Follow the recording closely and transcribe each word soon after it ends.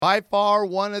By far,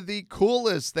 one of the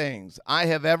coolest things I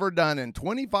have ever done in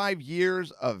 25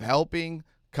 years of helping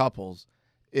couples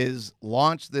is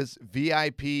launch this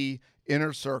VIP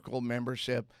Inner Circle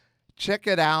membership. Check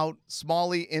it out,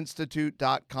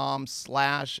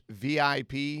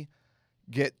 smalleyinstitute.com/VIP.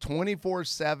 Get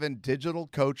 24/7 digital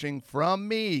coaching from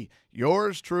me,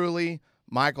 yours truly,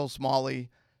 Michael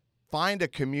Smalley. Find a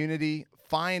community,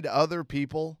 find other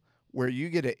people where you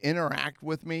get to interact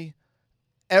with me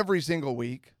every single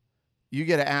week. You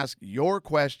get to ask your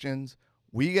questions.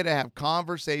 We get to have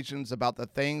conversations about the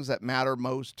things that matter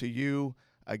most to you.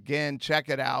 Again, check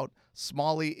it out,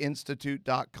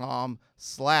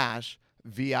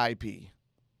 smalleyinstitute.com/VIP.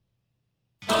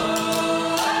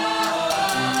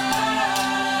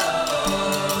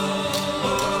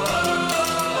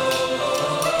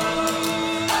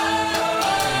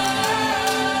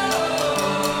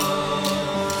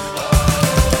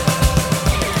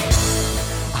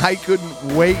 I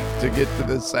couldn't wait to get to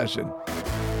this session.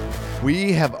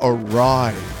 We have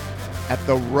arrived at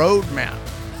the roadmap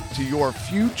to your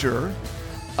future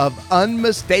of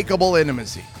unmistakable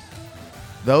intimacy.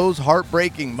 Those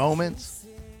heartbreaking moments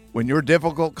when your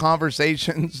difficult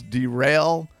conversations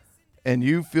derail and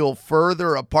you feel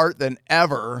further apart than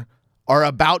ever are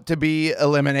about to be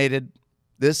eliminated.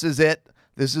 This is it.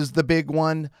 This is the big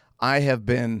one. I have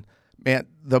been, man,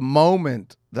 the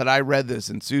moment that I read this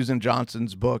in Susan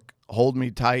Johnson's book, Hold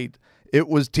Me Tight, it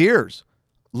was tears,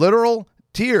 literal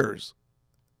tears,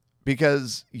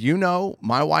 because, you know,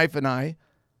 my wife and I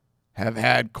have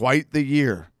had quite the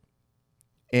year,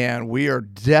 and we are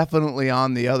definitely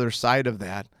on the other side of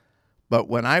that. But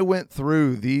when I went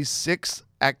through these 6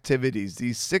 activities,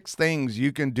 these 6 things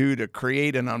you can do to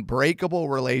create an unbreakable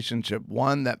relationship,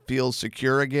 one that feels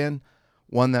secure again,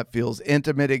 one that feels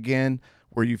intimate again,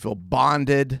 where you feel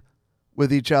bonded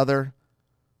with each other,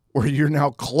 where you're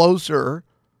now closer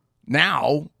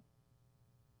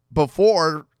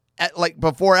before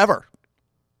ever.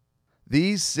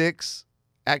 These 6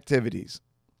 activities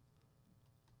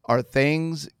are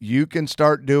things you can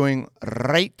start doing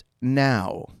right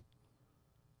now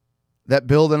that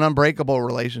build an unbreakable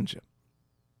relationship.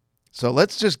 So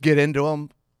let's just get into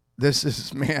them. This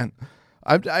is, man,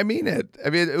 I mean it. I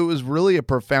mean, it was really a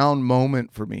profound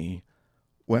moment for me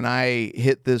when I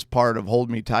hit this part of Hold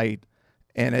Me Tight,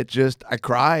 and I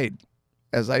cried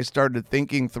as I started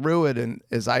thinking through it, and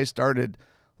as I started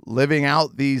living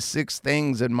out these 6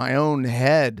 things in my own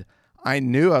head, I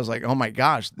knew, I was like, oh my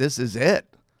gosh, this is it.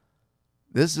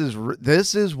 This is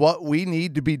what we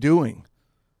need to be doing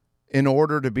in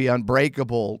order to be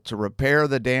unbreakable, to repair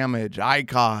the damage I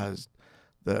caused,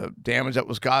 the damage that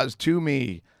was caused to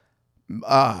me.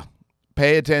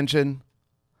 Pay attention,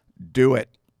 do it.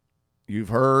 You've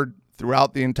heard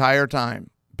throughout the entire time,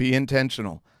 be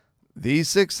intentional. These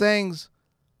 6 things,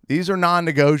 these are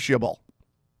non-negotiable.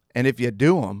 And if you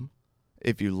do them,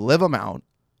 if you live them out,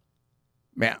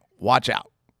 man, watch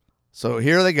out. So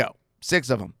here they go, 6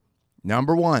 of them.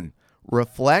 Number 1,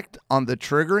 reflect on the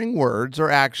triggering words or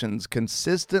actions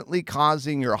consistently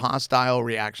causing your hostile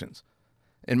reactions.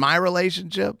 In my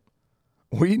relationship,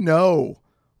 we know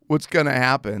what's going to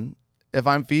happen if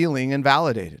I'm feeling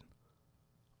invalidated,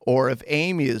 or if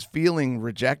Amy is feeling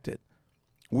rejected.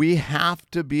 We have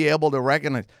to be able to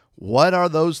recognize, what are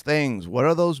those things? What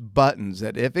are those buttons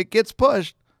that if it gets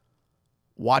pushed,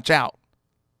 watch out.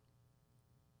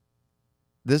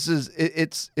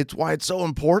 It's why it's so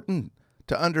important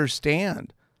to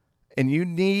understand. And you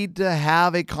need to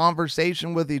have a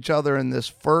conversation with each other in this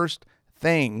first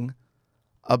thing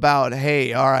about,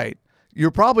 hey, all right,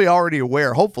 you're probably already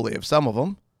aware, hopefully, of some of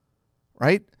them,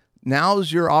 right?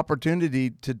 Now's your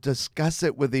opportunity to discuss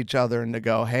it with each other and to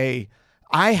go, hey,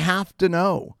 I have to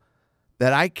know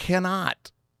that I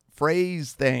cannot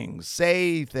phrase things,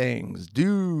 say things,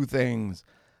 do things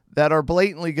that are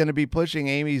blatantly going to be pushing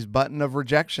Amy's button of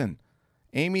rejection.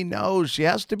 Amy knows she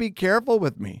has to be careful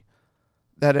with me.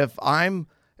 That if I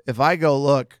go,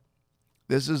 look,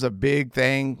 this is a big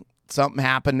thing, something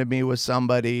happened to me with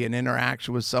somebody, an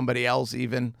interaction with somebody else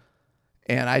even,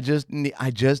 and I just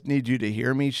need you to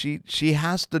hear me. She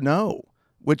has to know,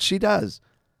 which she does.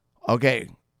 Okay,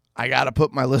 I got to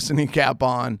put my listening cap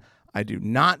on. I do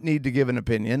not need to give an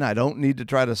opinion. I don't need to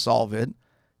try to solve it.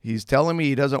 He's telling me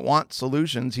he doesn't want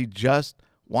solutions. He just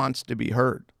wants to be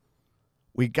heard.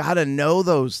 We got to know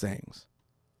those things,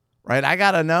 right? I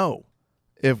got to know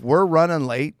if we're running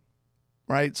late,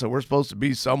 right? So we're supposed to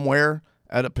be somewhere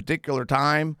at a particular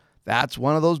time. That's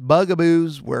one of those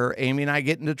bugaboos where Amy and I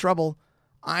get into trouble.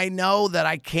 I know that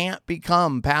I can't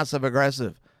become passive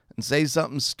aggressive and say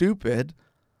something stupid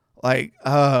like,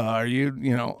 are you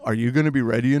going to be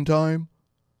ready in time?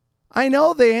 I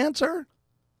know the answer.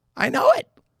 I know it.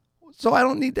 So I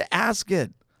don't need to ask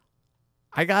it.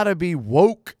 I got to be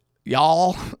woke,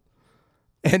 y'all,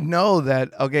 and know that,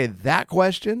 okay, that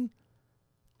question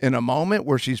in a moment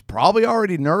where she's probably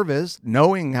already nervous,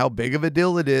 knowing how big of a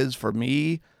deal it is for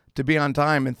me to be on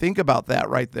time. And think about that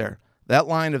right there. That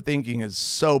line of thinking is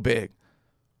so big.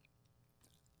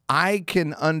 I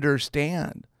can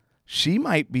understand. She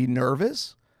might be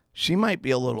nervous. She might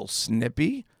be a little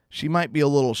snippy. She might be a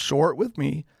little short with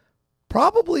me,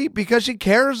 probably because she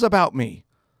cares about me.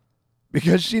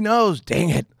 Because she knows, dang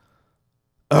it,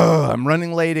 I'm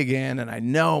running late again, and I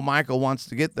know Michael wants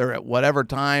to get there at whatever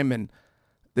time, and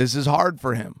this is hard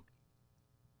for him.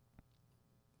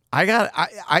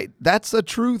 That's a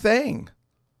true thing.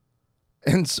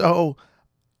 And so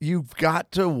you've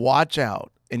got to watch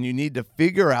out, and you need to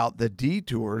figure out the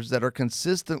detours that are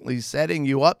consistently setting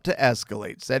you up to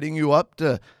escalate, setting you up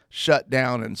to shut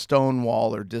down and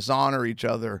stonewall or dishonor each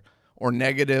other or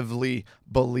negatively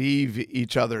believe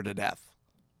each other to death.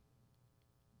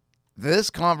 This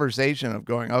conversation of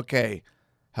going, okay,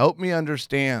 help me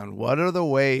understand what are the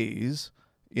ways,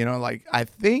 like I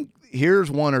think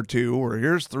here's one or two, or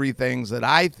here's three things that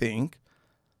I think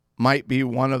might be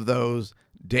one of those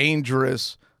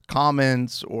dangerous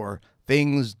comments or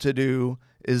things to do.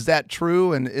 Is that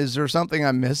true? And is there something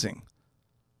I'm missing?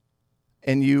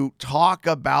 And you talk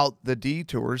about the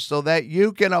detours so that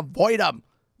you can avoid them.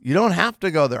 You don't have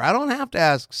to go there. I don't have to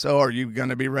ask, so are you going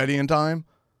to be ready in time?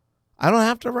 I don't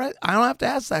have to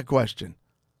ask that question.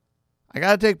 I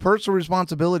got to take personal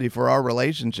responsibility for our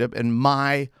relationship and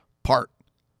my part.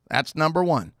 That's number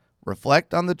one.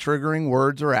 Reflect on the triggering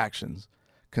words or actions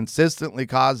consistently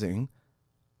causing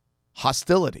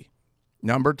hostility.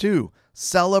 Number two,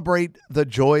 celebrate the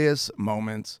joyous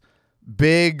moments,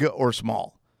 big or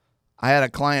small. I had a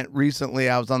client recently,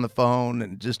 I was on the phone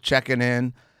and just checking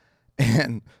in,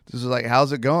 and this was like,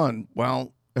 how's it going?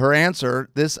 Well, her answer,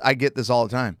 I get this all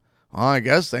the time. Well, I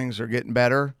guess things are getting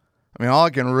better. I mean, all I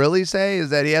can really say is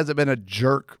that he hasn't been a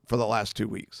jerk for the last 2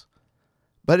 weeks.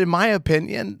 But in my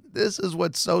opinion, this is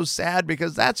what's so sad,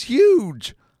 because that's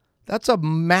huge. That's a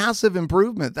massive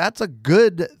improvement. That's a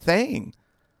good thing.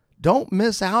 Don't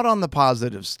miss out on the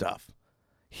positive stuff.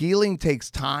 Healing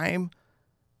takes time,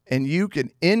 and you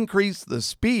can increase the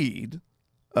speed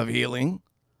of healing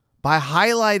by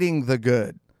highlighting the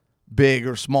good, big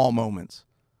or small moments.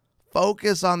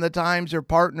 Focus on the times your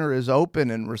partner is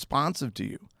open and responsive to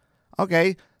you.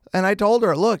 Okay, and I told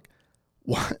her, look,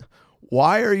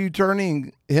 why are you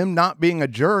turning him not being a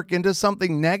jerk into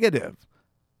something negative?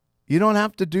 You don't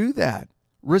have to do that.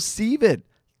 Receive it.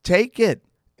 Take it.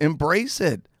 Embrace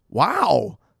it.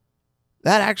 Wow,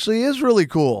 that actually is really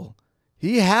cool.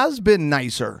 He has been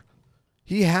nicer.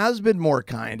 He has been more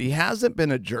kind. He hasn't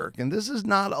been a jerk. And this is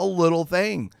not a little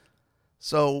thing.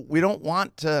 So we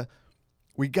got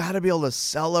to be able to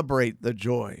celebrate the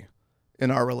joy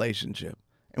in our relationship.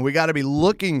 And we got to be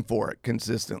looking for it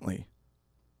consistently.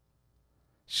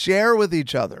 Share with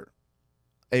each other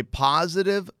a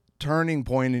positive turning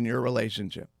point in your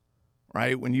relationship,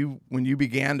 right? When you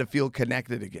began to feel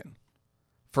connected again.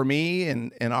 For me,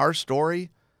 in our story,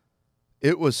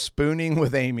 it was spooning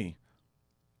with Amy.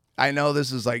 I know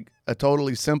this is like a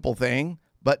totally simple thing,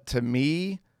 but to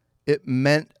me, it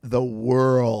meant the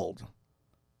world.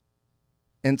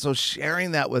 And so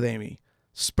sharing that with Amy,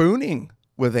 spooning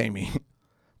with Amy,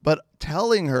 but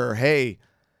telling her, hey,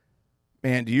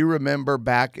 man, do you remember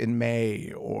back in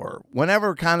May or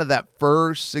whenever kind of that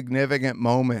first significant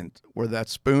moment where that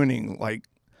spooning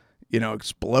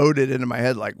exploded into my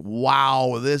head like,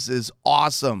 wow, this is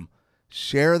awesome.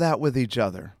 Share that with each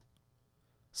other.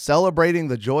 Celebrating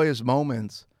the joyous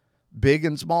moments, big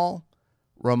and small,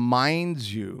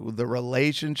 reminds you the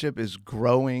relationship is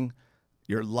growing.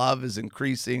 Your love is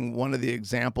increasing. One of the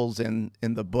examples in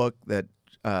the book that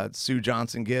Sue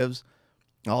Johnson gives,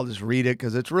 I'll just read it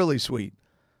because it's really sweet.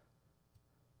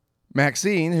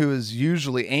 Maxine, who is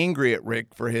usually angry at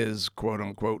Rick for his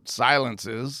quote-unquote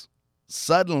silences,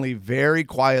 suddenly very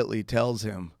quietly tells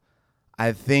him,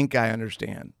 I think I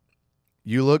understand.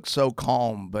 You look so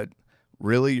calm, but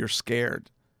really you're scared.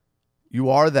 You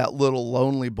are that little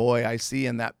lonely boy I see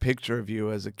in that picture of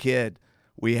you as a kid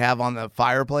we have on the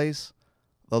fireplace.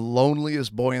 The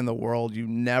loneliest boy in the world. You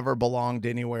never belonged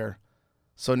anywhere.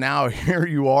 So now here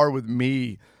you are with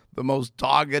me, the most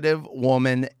talkative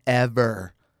woman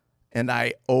ever, and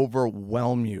I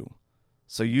overwhelm you.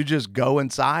 So you just go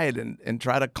inside and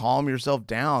try to calm yourself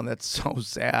down. That's so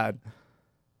sad.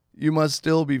 You must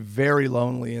still be very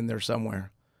lonely in there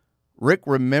somewhere. Rick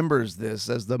remembers this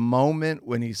as the moment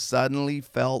when he suddenly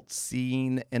felt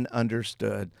seen and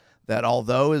understood. that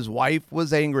although his wife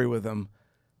was angry with him,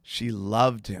 she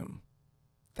loved him.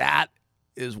 That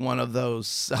is one of those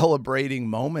celebrating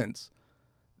moments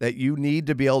that you need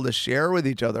to be able to share with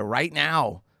each other right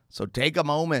now. So take a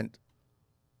moment,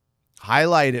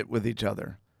 highlight it with each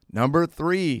other. Number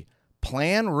 3,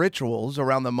 plan rituals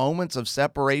around the moments of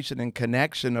separation and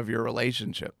connection of your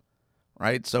relationship,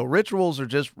 right? So rituals are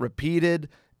just repeated,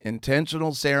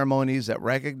 intentional ceremonies that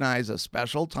recognize a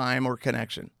special time or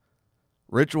connection.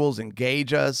 Rituals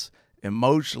engage us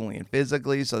emotionally and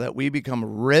physically so that we become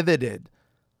riveted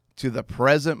to the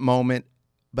present moment,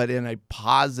 but in a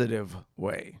positive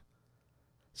way.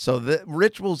 So the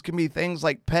rituals can be things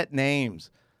like pet names.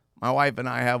 My wife and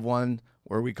I have one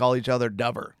where we call each other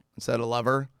Dover instead of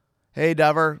lover. Hey,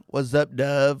 Dover, what's up,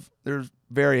 Dove? There's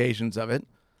variations of it.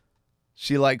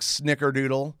 She likes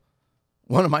Snickerdoodle.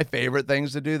 One of my favorite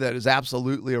things to do that is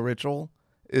absolutely a ritual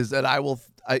is that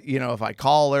if I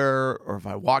call her or if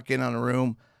I walk in on a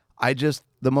room,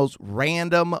 the most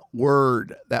random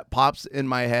word that pops in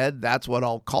my head, that's what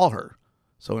I'll call her.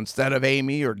 So instead of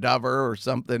Amy or Dover or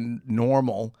something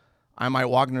normal, I might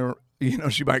walk in her,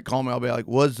 she might call me. I'll be like,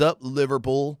 what's up,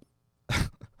 Liverpool?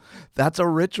 That's a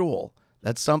ritual.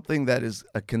 That's something that is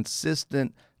a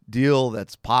consistent deal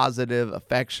that's positive,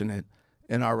 affectionate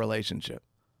in our relationship.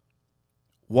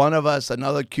 One of us,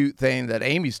 another cute thing that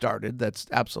Amy started that's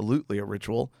absolutely a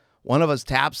ritual, one of us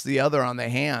taps the other on the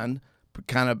hand,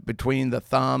 kind of between the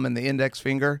thumb and the index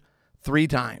finger 3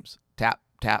 times. Tap,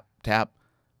 tap, tap,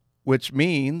 which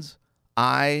means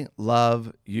I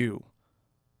love you.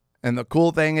 And the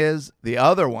cool thing is the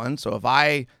other one, so if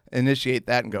I initiate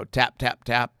that and go tap, tap,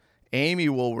 tap, Amy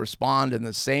will respond in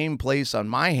the same place on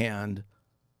my hand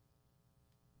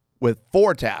with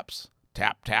 4 taps.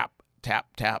 Tap, tap, tap,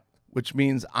 tap, which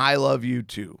means I love you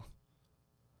too.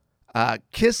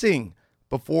 Kissing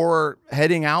before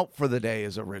heading out for the day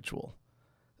is a ritual.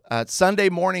 Sunday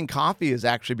morning coffee has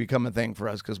actually become a thing for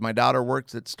us because my daughter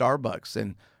works at Starbucks,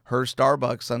 and her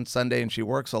Starbucks on Sunday, and she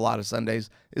works a lot of Sundays,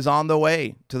 is on the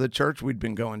way to the church we'd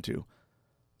been going to.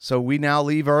 So we now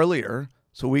leave earlier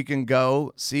so we can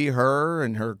go see her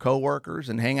and her coworkers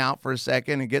and hang out for a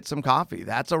second and get some coffee.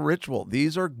 That's a ritual.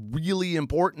 These are really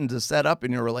important to set up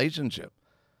in your relationship.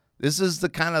 This is the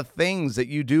kind of things that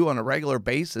you do on a regular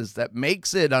basis that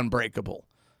makes it unbreakable,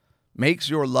 makes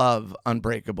your love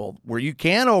unbreakable, where you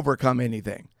can overcome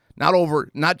anything.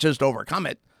 Not just overcome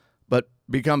it, but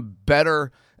become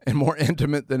better and more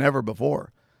intimate than ever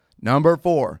before. Number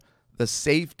 4, the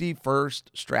safety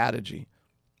first strategy.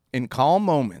 In calm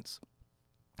moments,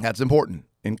 that's important.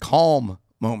 In calm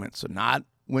moments, so not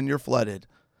when you're flooded,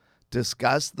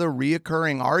 discuss the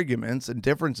reoccurring arguments and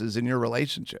differences in your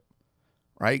relationship,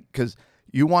 right? Because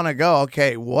you want to go,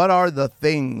 okay, what are the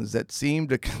things that seem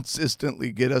to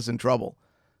consistently get us in trouble?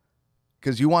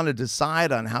 Because you want to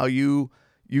decide on how you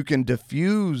can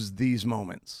diffuse these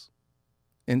moments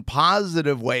in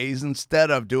positive ways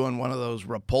instead of doing one of those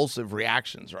repulsive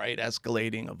reactions, right?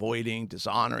 Escalating, avoiding,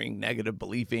 dishonoring, negative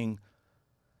believing.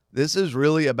 This is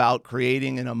really about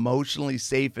creating an emotionally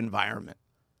safe environment,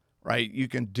 right? You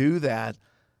can do that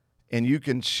and you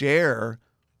can share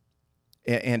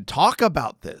and talk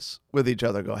about this with each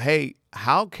other. Go, hey,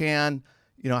 how can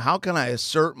I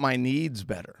assert my needs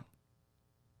better?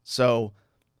 So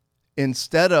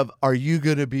instead of, are you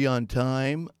going to be on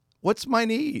time? What's my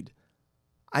need?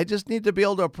 I just need to be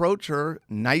able to approach her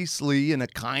nicely in a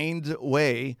kind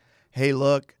way. Hey,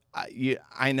 look,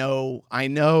 I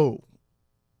know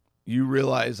you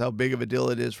realize how big of a deal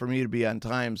it is for me to be on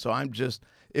time. So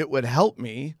it would help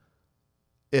me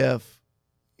if,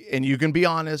 and you can be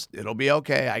honest, it'll be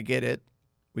okay. I get it.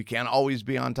 We can't always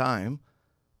be on time,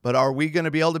 but are we going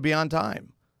to be able to be on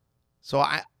time? So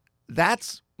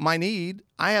that's my need.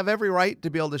 I have every right to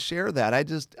be able to share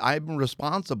that. I'm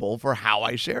responsible for how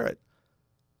I share it.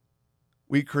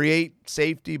 We create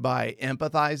safety by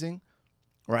empathizing,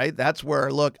 right? That's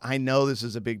where, look, I know this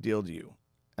is a big deal to you.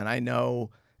 And I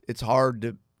know it's hard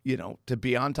to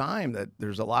be on time, that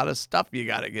there's a lot of stuff you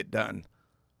got to get done.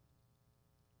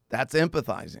 That's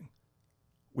empathizing.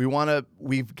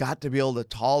 We've got to be able to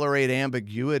tolerate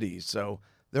ambiguity. So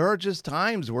there are just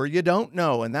times where you don't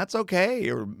know, and that's okay,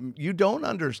 or you don't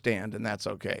understand, and that's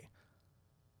okay.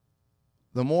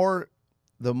 The more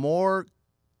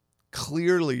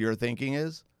clearly your thinking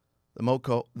is,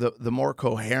 the more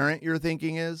coherent your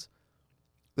thinking is,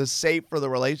 the safer the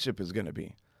relationship is going to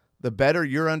be. The better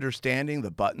your understanding,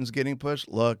 the buttons getting pushed.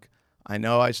 Look, I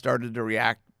know I started to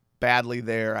react badly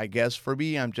there. I guess for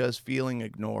me, I'm just feeling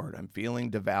ignored. I'm feeling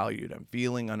devalued. I'm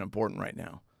feeling unimportant right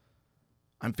now.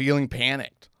 I'm feeling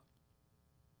panicked.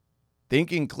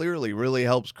 Thinking clearly really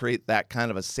helps create that kind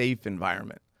of a safe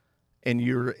environment. And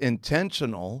you're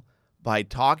intentional by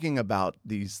talking about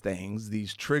these things,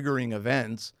 these triggering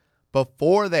events,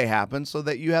 before they happen so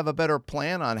that you have a better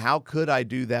plan on how could I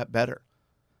do that better.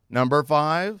 Number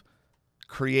 5,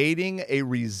 creating a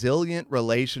resilient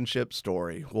relationship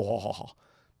story. Whoa.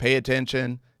 Pay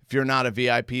attention. If you're not a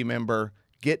VIP member,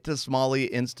 get to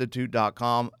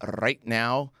smalleyinstitute.com right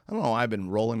now. I don't know why I've been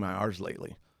rolling my R's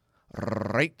lately.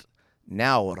 Right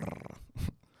now.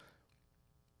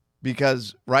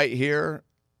 Because right here,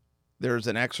 there's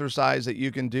an exercise that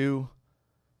you can do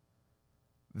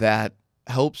that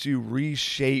helps you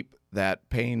reshape that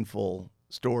painful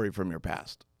story from your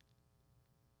past.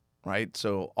 Right?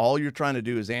 So all you're trying to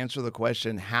do is answer the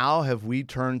question, how have we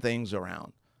turned things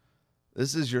around?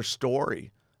 This is your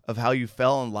story of how you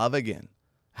fell in love again,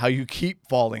 how you keep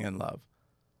falling in love.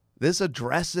 This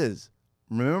addresses,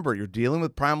 remember, you're dealing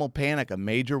with primal panic, a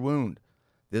major wound.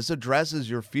 This addresses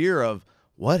your fear of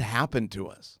what happened to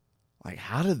us. Like,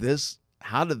 how did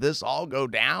this all go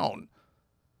down?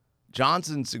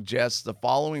 Johnson suggests the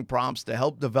following prompts to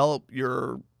help develop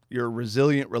your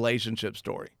resilient relationship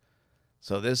story.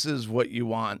 So this is what you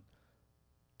want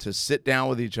to sit down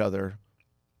with each other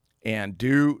and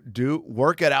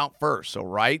work it out first. So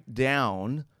write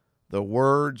down the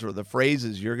words or the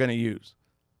phrases you're going to use.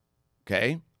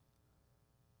 Okay?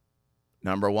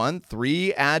 Number 1,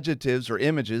 3 adjectives or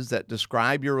images that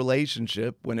describe your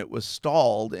relationship when it was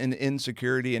stalled in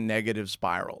insecurity and negative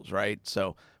spirals, right?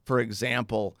 So, for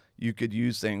example, you could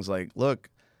use things like, look,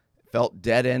 felt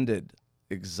dead-ended,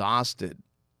 exhausted,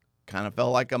 kind of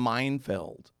felt like a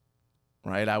minefield,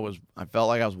 right? I felt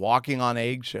like I was walking on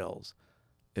eggshells.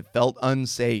 It felt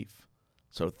unsafe.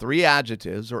 So 3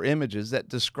 adjectives or images that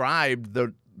described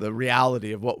the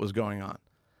reality of what was going on.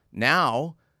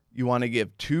 Now, you want to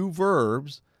give 2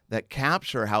 verbs that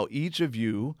capture how each of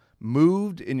you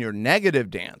moved in your negative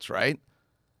dance, right?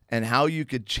 And how you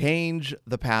could change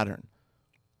the pattern,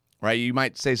 right? You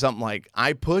might say something like,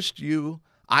 I pushed, you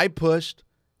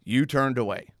turned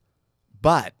away.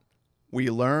 But we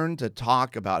learned to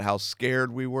talk about how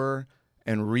scared we were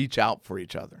and reach out for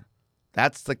each other.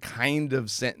 That's the kind of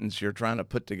sentence you're trying to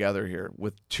put together here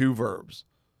with 2 verbs.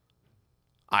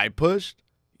 I pushed,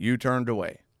 you turned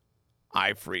away.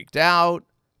 I freaked out,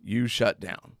 you shut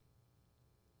down.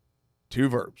 2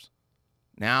 verbs.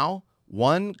 Now,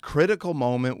 1 critical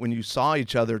moment when you saw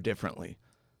each other differently,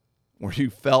 where you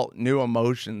felt new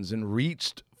emotions and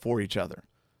reached for each other,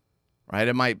 right?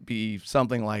 It might be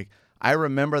something like, I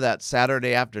remember that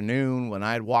Saturday afternoon when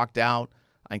I had walked out,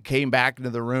 I came back into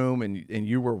the room and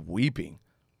you were weeping.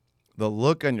 The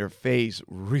look on your face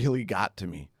really got to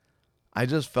me. I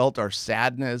just felt our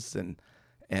sadness and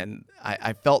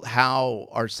I felt how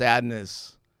our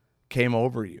sadness came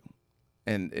over you.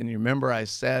 And you remember I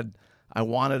said I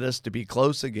wanted us to be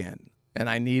close again and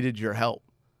I needed your help.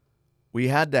 We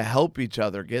had to help each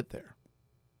other get there,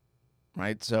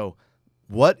 right? So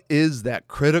what is that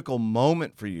critical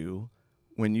moment for you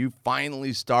when you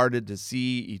finally started to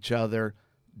see each other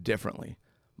differently?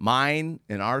 Mine,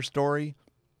 in our story,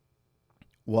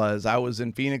 was I was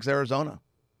in Phoenix, Arizona.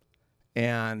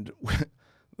 And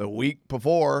the week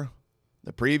before,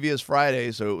 the previous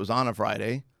Friday, so it was on a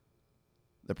Friday,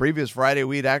 the previous Friday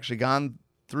we'd actually gone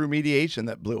through mediation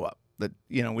that blew up. That,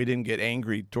 we didn't get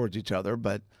angry towards each other,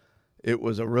 but it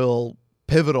was a real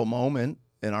pivotal moment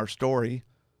in our story.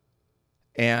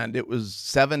 And it was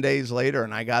 7 days later,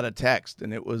 and I got a text,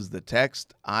 and it was the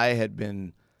text I had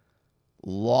been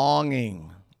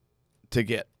longing to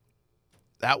get.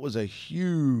 That was a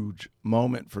huge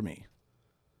moment for me.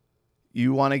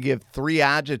 You want to give 3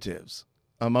 adjectives,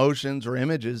 emotions, or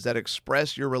images that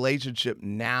express your relationship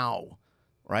now,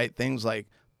 right? Things like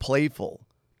playful,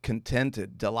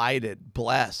 contented, delighted,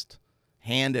 blessed,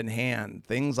 hand in hand,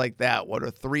 things like that. What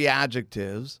are 3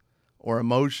 adjectives or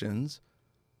emotions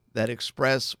that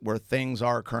express where things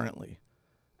are currently?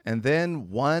 And then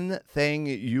 1 thing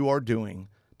you are doing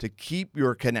to keep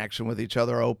your connection with each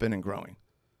other open and growing,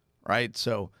 right?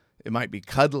 So it might be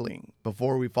cuddling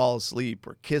before we fall asleep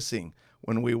or kissing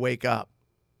when we wake up.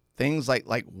 Things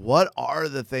like what are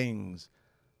the things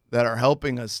that are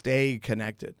helping us stay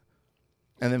connected?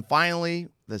 And then finally,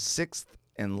 the 6th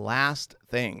and last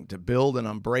thing to build an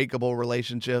unbreakable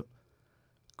relationship,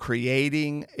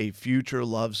 creating a future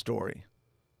love story.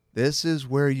 This is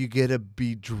where you get to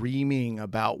be dreaming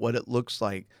about what it looks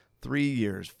like 3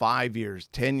 years, 5 years,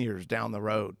 10 years down the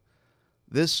road.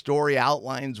 This story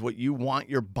outlines what you want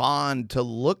your bond to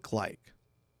look like,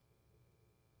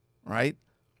 right?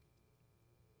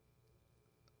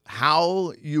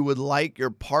 How you would like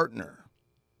your partner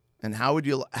and how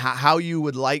you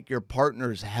would like your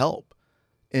partner's help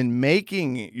in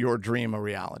making your dream a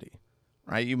reality.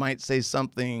 right? You might say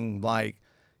something like,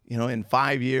 in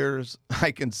 5 years,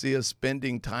 I can see us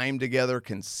spending time together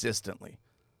consistently.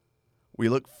 We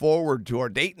look forward to our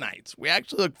date nights. We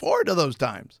actually look forward to those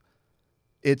times.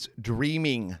 It's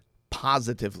dreaming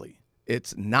positively.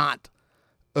 It's not,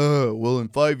 well, in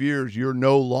 5 years, you're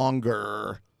no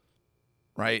longer,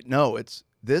 right? No,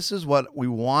 this is what we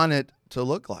want it to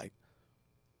look like.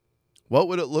 What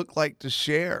would it look like to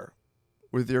share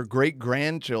with your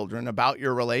great-grandchildren about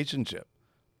your relationship?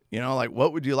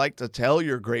 What would you like to tell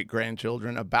your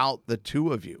great-grandchildren about the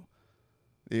two of you?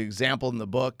 The example in the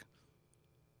book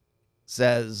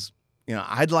says,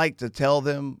 I'd like to tell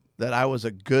them that I was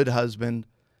a good husband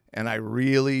and I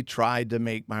really tried to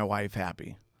make my wife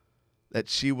happy, that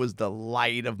she was the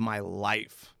light of my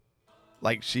life,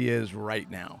 like she is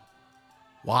right now.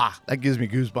 Wow, that gives me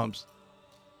goosebumps.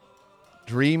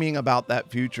 Dreaming about that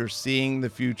future, seeing the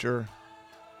future,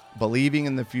 believing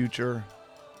in the future,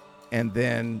 and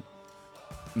then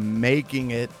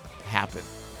making it happen.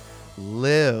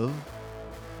 Live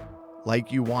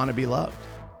like you want to be loved.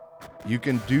 You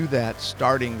can do that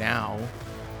starting now,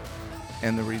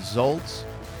 and the results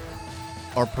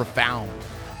are profound.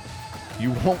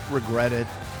 You won't regret it.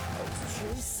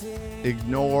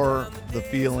 Ignore the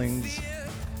feelings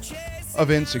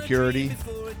of insecurity,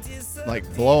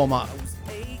 blow them up.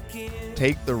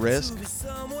 Take the risk,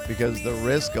 because the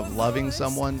risk of loving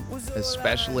someone,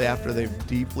 especially after they've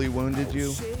deeply wounded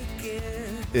you,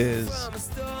 is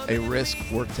a risk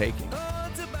worth taking.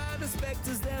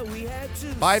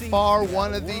 By far,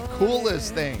 one of the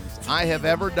coolest things I have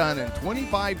ever done in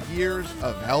 25 years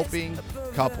of helping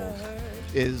couples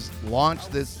is launch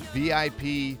this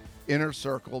VIP Inner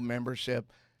Circle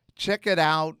membership. Check it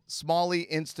out,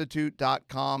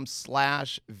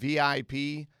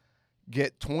 smalleyinstitute.com/VIP.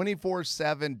 Get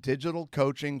 24/7 digital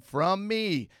coaching from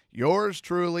me, yours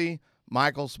truly,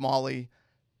 Michael Smalley.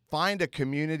 Find a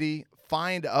community,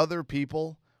 find other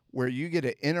people where you get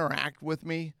to interact with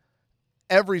me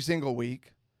every single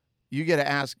week. You get to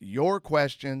ask your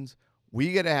questions.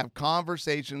 We get to have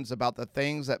conversations about the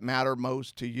things that matter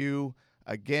most to you.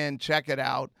 Again, check it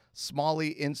out,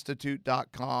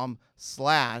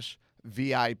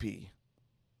 smalleyinstitute.com/VIP.